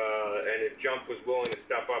do, and if Jump was willing to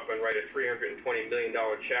step up and write a $320 million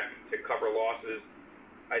check to cover losses,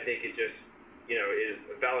 I think it just is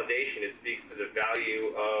a validation. It speaks to the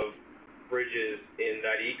value of bridges in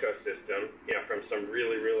that ecosystem, from some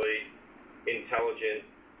really, really intelligent,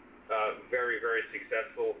 very, very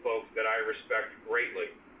successful folks that I respect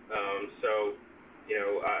greatly.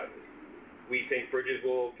 We think bridges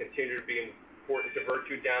will continue to be important to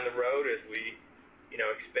Virtu down the road as we,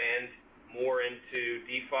 expand more into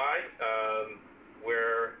DeFi,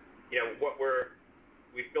 where, what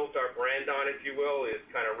we've built our brand on, if you will, is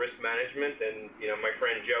kind of risk management. And, my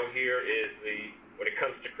friend Joe here is when it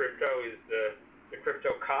comes to crypto, is the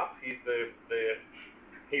crypto cop. He's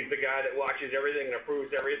the guy that watches everything and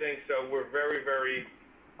approves everything. So we're very, very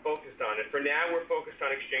focused on it. For now, we're focused on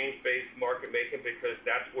exchange-based market making because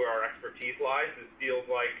that's where our expertise lies. It feels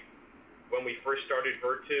like when we first started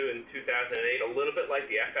Virtu in 2008, a little bit like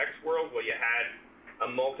the FX world, where you had a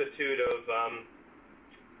multitude of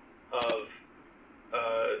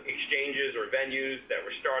exchanges or venues that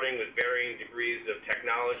were starting with varying degrees of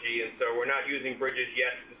technology. And so we're not using bridges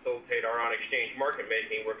yet to facilitate our on-exchange market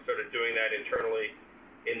making. We're sort of doing that internally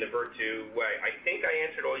in the Virtu way. I think I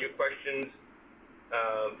answered all your questions.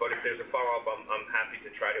 But if there's a follow-up, I'm happy to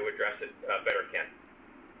try to address it better, Ken.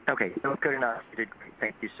 Okay, good enough. You did great.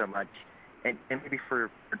 Thank you so much. And maybe for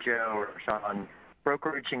Joe or Sean,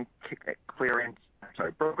 brokerage clearance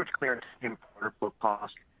and order flow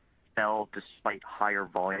cost fell despite higher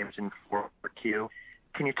volumes in 4Q.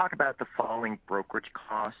 Can you talk about the following brokerage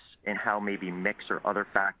costs and how maybe mix or other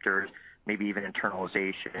factors, maybe even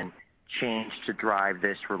internalization, changed to drive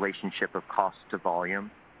this relationship of cost to volume?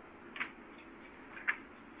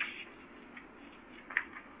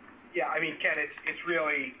 Yeah, I mean, Ken, it's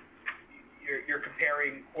really you're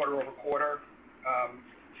comparing quarter over quarter.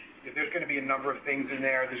 there's going to be a number of things in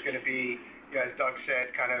there. There's going to be, as Doug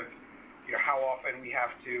said, kind of how often we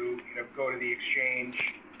have to go to the exchange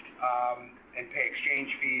and pay exchange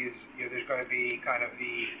fees. There's going to be kind of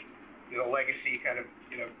the legacy kind of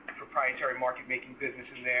proprietary market making business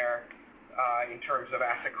in there in terms of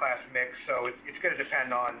asset class mix. So it's going to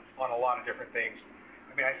depend on a lot of different things.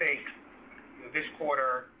 I mean, I think this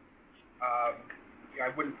quarter, I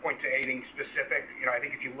wouldn't point to anything specific. I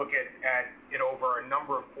think if you look at it over a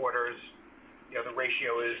number of quarters, the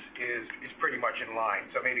ratio is pretty much in line.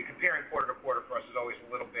 So maybe comparing quarter to quarter for us is always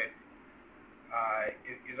a little bit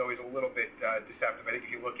deceptive. I think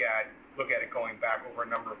if you look at it going back over a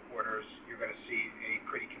number of quarters, you're going to see a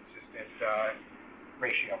pretty consistent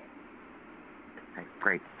ratio. Okay,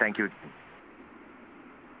 great. Thank you.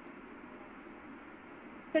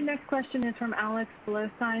 The next question is from Alex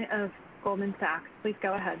Blostein of Goldman Sachs. Please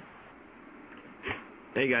go ahead.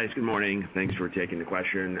 Hey guys, good morning. Thanks for taking the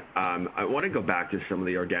question. I want to go back to some of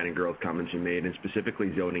the organic growth comments you made, and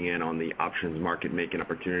specifically zoning in on the options market making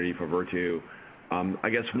opportunity for Virtu. I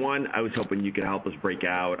guess one, I was hoping you could help us break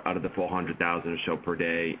out of the 400,000 or so per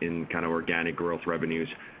day in kind of organic growth revenues,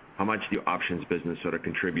 how much the options business sort of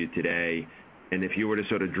contribute today, and if you were to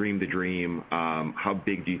sort of dream the dream, how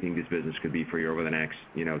big do you think this business could be for you over the next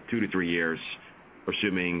 2 to 3 years,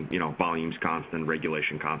 assuming volumes constant,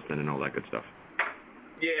 regulation constant, and all that good stuff?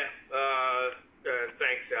 Yeah,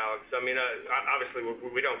 thanks, Alex. I mean, obviously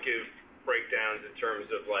we don't give breakdowns in terms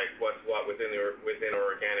of like what's what within our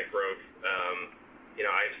organic growth.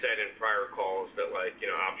 I've said in prior calls that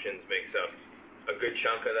options makes up a good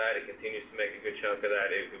chunk of that. It continues to make a good chunk of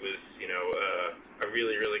that. It was a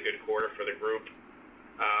really good quarter for the group.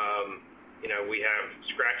 We have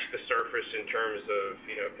scratched the surface in terms of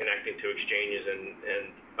connecting to exchanges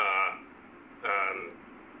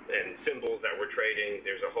and symbols that we're trading.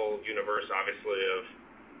 There's a whole universe, obviously,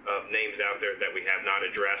 of names out there that we have not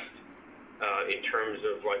addressed in terms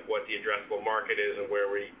of like what the addressable market is and where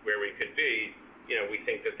we could be. We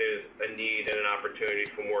think that there's a need and an opportunity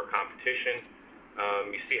for more competition.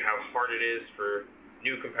 You see how hard it is for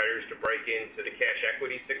new competitors to break into the cash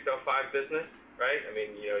equity 605 business, right? I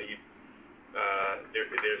mean,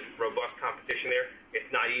 there's robust competition there.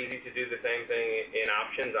 It's not easy to do the same thing in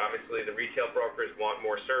options. Obviously, the retail brokers want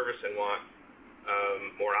more service and want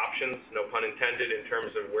more options, no pun intended, in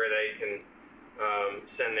terms of where they can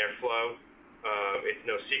send their flow. It's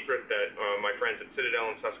no secret that my friends at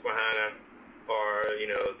Citadel and Susquehanna are,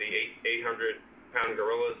 the 800-pound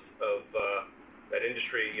gorillas of that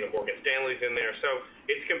industry. Morgan Stanley's in there, so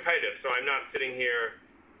it's competitive. So I'm not sitting here.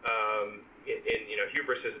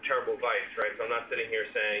 Hubris is a terrible vice, right? So I'm not sitting here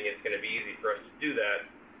saying it's going to be easy for us to do that.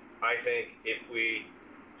 I think if we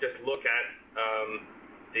just look at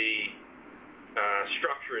the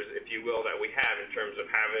structures, if you will, that we have in terms of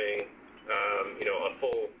having a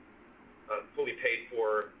fully paid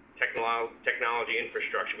for technology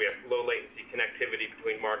infrastructure. We have low latency connectivity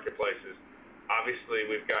between marketplaces. Obviously,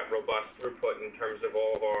 we've got robust throughput in terms of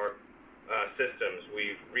all of our systems.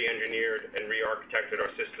 We've re-engineered and re-architected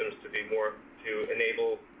our systems to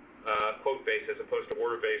enable quote-based as opposed to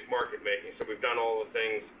order-based market making. So we've done all the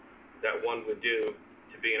things that one would do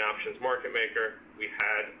to be an options market maker. We've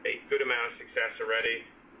had a good amount of success already.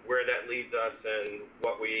 Where that leads us and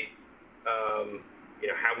what we,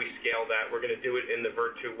 how we scale that, we're going to do it in the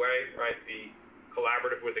Virtu way, right? Be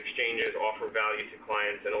collaborative with exchanges, offer value to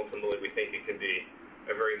clients, and ultimately we think it can be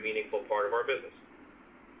a very meaningful part of our business.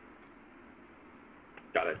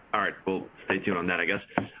 Got it. All right. We'll stay tuned on that, I guess.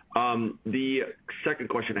 The second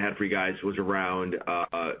question I had for you guys was around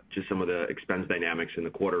just some of the expense dynamics in the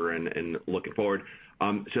quarter and looking forward.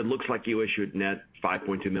 So it looks like you issued net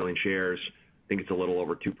 5.2 million shares. I think it's a little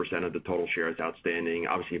over 2% of the total shares outstanding.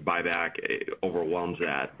 Obviously, buyback overwhelms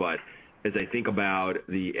that. But as I think about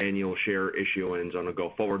the annual share issuance on a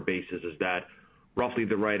go-forward basis, is that roughly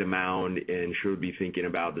the right amount, and should we be thinking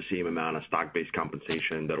about the same amount of stock-based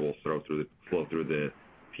compensation that will flow through the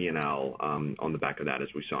P&L on the back of that as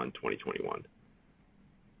we saw in 2021?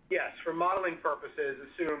 Yes, for modeling purposes,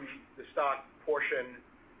 assume the stock portion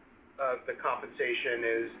of the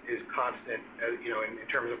compensation is constant, in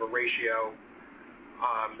terms of a ratio.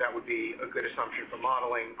 That would be a good assumption for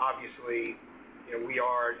modeling. Obviously, we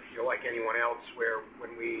are like anyone else, where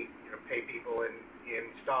when we pay people in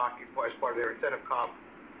stock as part of their incentive comp,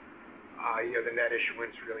 the net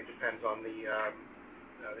issuance really depends on the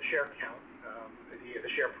share count, the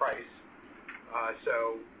share price.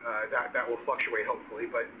 So that will fluctuate hopefully,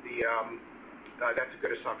 but that's a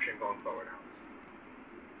good assumption going forward, Alex.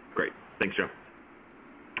 Great. Thanks, Joe.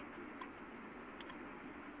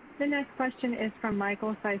 The next question is from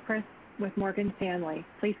Michael Cyprys with Morgan Stanley.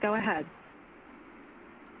 Please go ahead.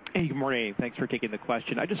 Hey, good morning. Thanks for taking the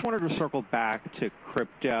question. I just wanted to circle back to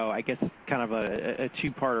crypto. I guess kind of a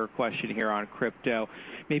two-parter question here on crypto.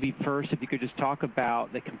 Maybe first, if you could just talk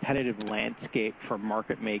about the competitive landscape for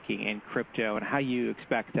market making in crypto and how you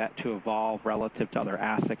expect that to evolve relative to other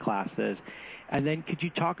asset classes. And then could you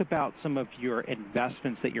talk about some of your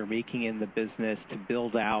investments that you're making in the business to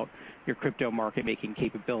build out your crypto market making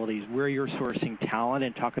capabilities, where you're sourcing talent,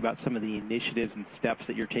 and talk about some of the initiatives and steps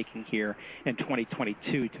that you're taking here in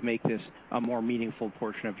 2022 to make this a more meaningful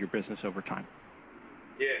portion of your business over time?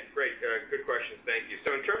 Yeah, great. Good questions. Thank you.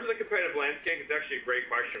 So in terms of the competitive landscape, it's actually a great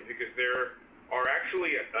question because there are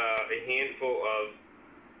actually a handful of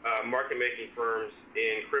market-making firms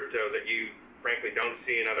in crypto that you frankly don't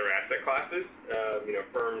see in other asset classes.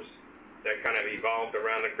 Firms that kind of evolved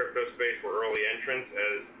around the crypto space were early entrants,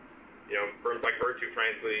 as firms like Virtu,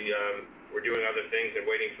 frankly, were doing other things and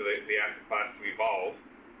waiting for the asset class to evolve.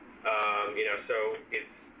 So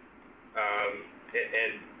it's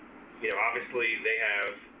obviously they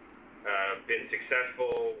have been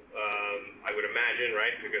successful, I would imagine,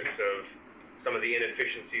 right, because of some of the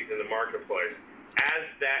inefficiencies in the marketplace. As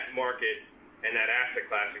that market and that asset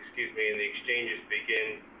class, and the exchanges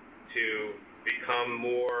begin to become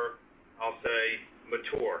more, I'll say,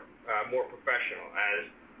 mature, more professional, as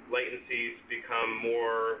latencies become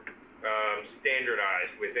more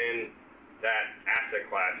standardized within that asset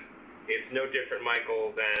class. It's no different,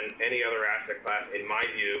 Michael, than any other asset class, in my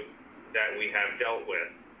view, that we have dealt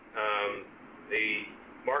with. The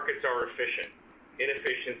markets are efficient.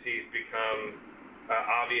 Inefficiencies become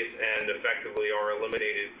obvious and effectively are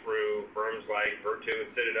eliminated through firms like Virtu and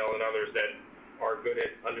Citadel and others that are good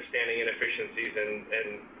at understanding inefficiencies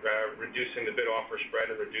and reducing the bid-offer spread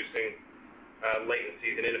and reducing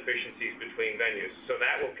latencies and inefficiencies between venues. So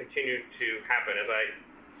that will continue to happen. As I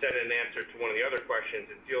said in answer to one of the other questions,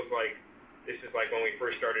 it feels like this is like when we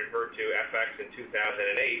first started Virtu FX in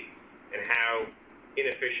 2008 and how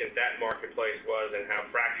inefficient that marketplace was and how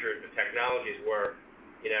fractured the technologies were.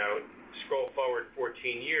 Scroll forward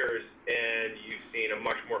 14 years and you've seen a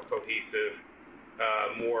much more cohesive,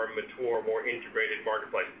 more mature, more integrated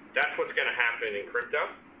marketplace. That's what's going to happen in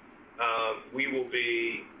crypto. We will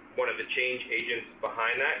be one of the change agents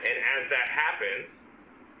behind that. And as that happens,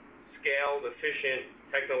 scaled, efficient,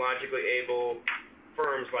 technologically able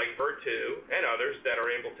firms like Virtu and others that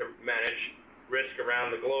are able to manage risk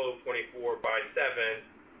around the globe 24/7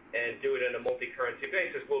 and do it in a multi-currency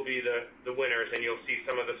basis will be the winners. And you'll see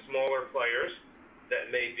some of the smaller players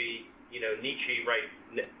that may be niche right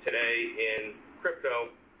today in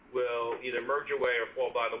crypto will either merge away or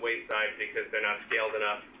fall by the wayside because they're not scaled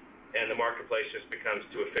enough and the marketplace just becomes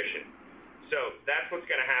too efficient. So that's what's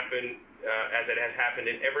going to happen as it has happened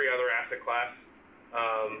in every other asset class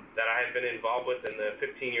that I have been involved with in the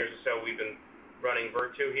 15 years or so we've been running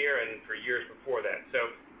Virtu here and for years before that.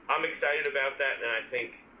 So I'm excited about that, and I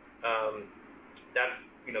think that's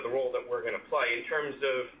the role that we're going to play. In terms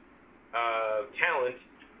of talent,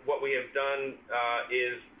 what we have done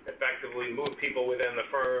is effectively move people within the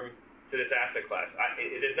firm to this asset class.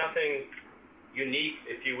 There's nothing unique,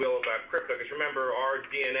 if you will, about crypto, because remember, our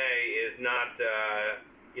DNA is not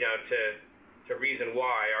to reason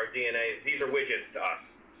why. Our DNA is these are widgets to us.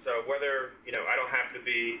 So whether I don't have to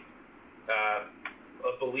be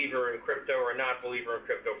a believer in crypto or not believer in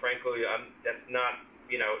crypto, frankly, that's not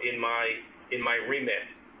in my remit.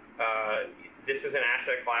 This is an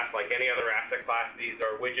asset class like any other asset class. These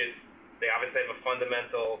are widgets. They obviously have a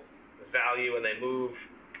fundamental value and they move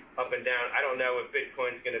up and down. I don't know if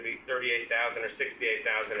Bitcoin's going to be 38,000 or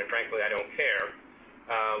 68,000, and frankly, I don't care.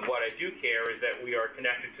 What I do care is that we are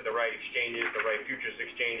connected to the right exchanges, the right futures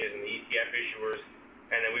exchanges, and the ETF issuers,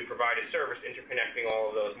 and then we provide a service interconnecting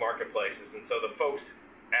all of those marketplaces. And so the folks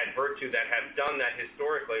at Virtu that have done that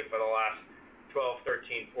historically for the last 12,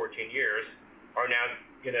 13, 14 years are now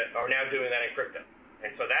doing that in crypto.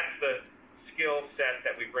 And so that's the skill set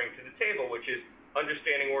that we bring to the table, which is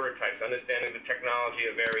understanding order types, understanding the technology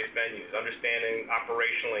of various venues, understanding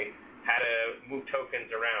operationally how to move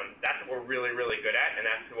tokens around. That's what we're really, really good at, and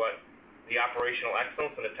that's what the operational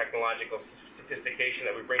excellence and the technological sophistication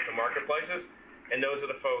that we bring to marketplaces. And those are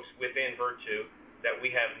the folks within Virtu that we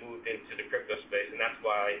have moved into the crypto space, and that's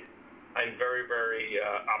why I'm very, very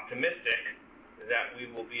optimistic that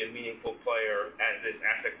we will be a meaningful player as this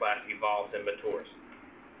asset class evolves and matures.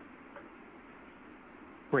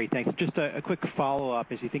 Great, thanks. Just a quick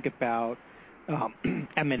follow-up as you think about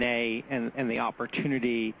M&A and the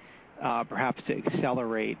opportunity. perhaps to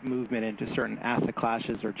accelerate movement into certain asset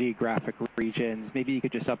classes or geographic regions. Maybe you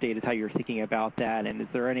could just update us how you're thinking about that, and is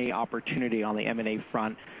there any opportunity on the M&A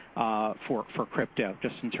front for crypto,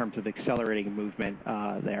 just in terms of accelerating movement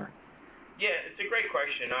there? Yeah, it's a great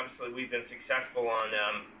question. Obviously, we've been successful on,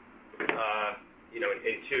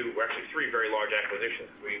 in three very large acquisitions.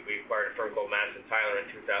 We acquired a firm called Madison Tyler in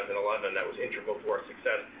 2011 that was integral to our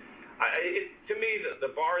success. To me, the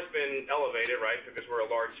bar has been elevated, right, because we're a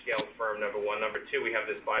large-scale firm, number one. Number two, we have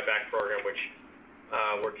this buyback program, which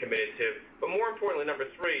we're committed to. But more importantly, number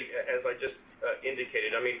three, as I just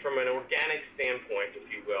indicated, from an organic standpoint, if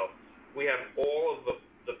you will, we have all of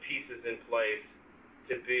the pieces in place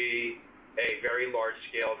to be a very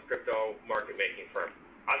large-scale crypto market-making firm.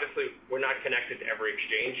 Obviously, we're not connected to every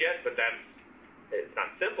exchange yet, but it's not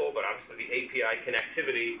simple, but obviously the API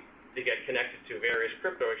connectivity to get connected to various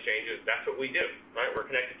crypto exchanges, that's what we do, right? We're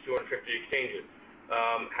connected to 250 exchanges.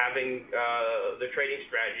 Having the trading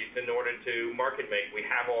strategies in order to market make, we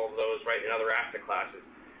have all of those, right, in other asset classes.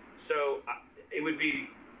 So it would be,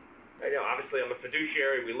 obviously I'm a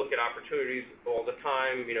fiduciary. We look at opportunities all the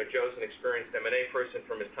time. Joe's an experienced M&A person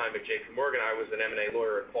from his time at JP Morgan. I was an M&A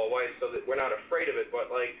lawyer at Paul Weiss, so that we're not afraid of it, but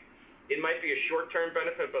it might be a short-term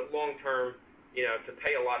benefit, but long-term, to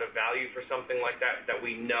pay a lot of value for something like that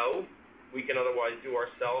we know we can otherwise do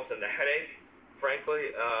ourselves, and the headache,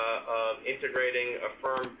 frankly, of integrating a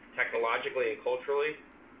firm technologically and culturally,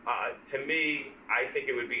 to me, I think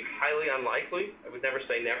it would be highly unlikely. I would never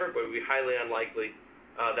say never, but it would be highly unlikely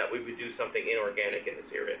that we would do something inorganic in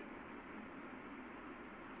this area.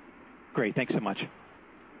 Great. Thanks so much.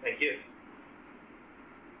 Thank you.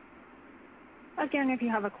 Again, if you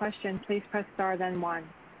have a question, please press star then one.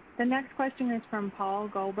 The next question is from Paul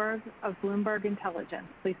Goldberg of Bloomberg Intelligence.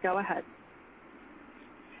 Please go ahead.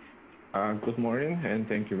 Good morning, and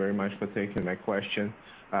thank you very much for taking my question.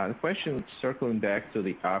 The question is circling back to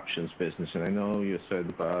the options business, and I know you said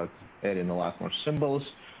about adding a lot more symbols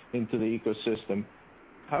into the ecosystem.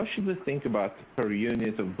 How should we think about the per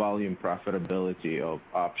unit of volume profitability of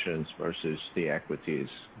options versus the equities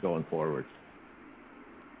going forward?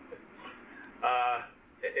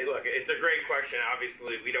 Look, it's a great question.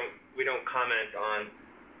 Obviously, we don't comment on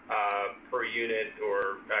per unit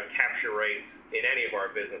or capture rates in any of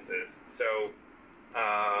our businesses. So,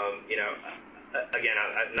 again,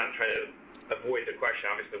 I'm not trying to avoid the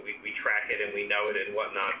question. Obviously, we track it and we know it and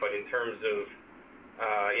whatnot. But in terms of,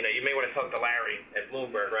 you may want to talk to Larry at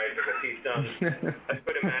Bloomberg, right? Because he's done a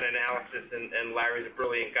good amount of analysis, and Larry's a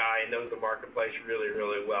brilliant guy and knows the marketplace really,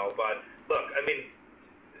 really well. But look,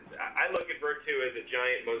 I look at Virtu as a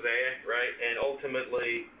giant mosaic, right? And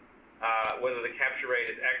ultimately, whether the capture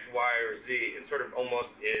rate is X, Y, or Z, it sort of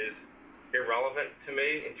almost is irrelevant to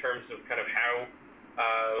me in terms of kind of how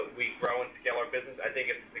we grow and scale our business. I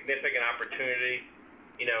think it's a significant opportunity.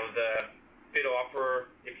 The bid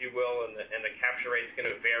offer, if you will, and the capture rate is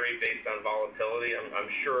going to vary based on volatility.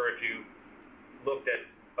 I'm sure if you looked at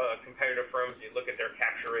competitor firms, you look at their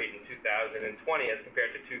capture rate in 2020 as compared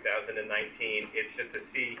to 2019, it's just a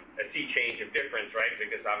sea change of difference, right?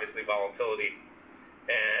 Because obviously volatility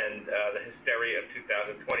and the hysteria of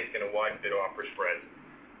 2020 is going to widen bid offer spreads.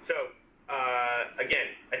 So again,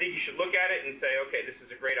 I think you should look at it and say, okay, this is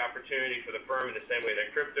a great opportunity for the firm in the same way that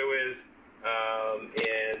crypto is,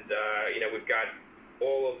 we've got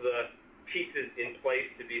all of the pieces in place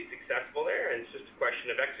to be successful there, and it's just a question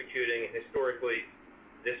of executing. And historically,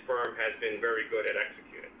 this firm has been very good at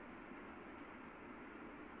executing.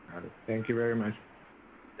 Got it. Thank you very much.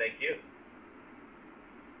 Thank you.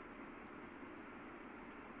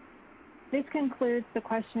 This concludes the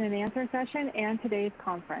question and answer session and today's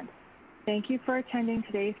conference. Thank you for attending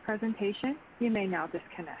today's presentation. You may now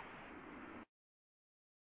disconnect.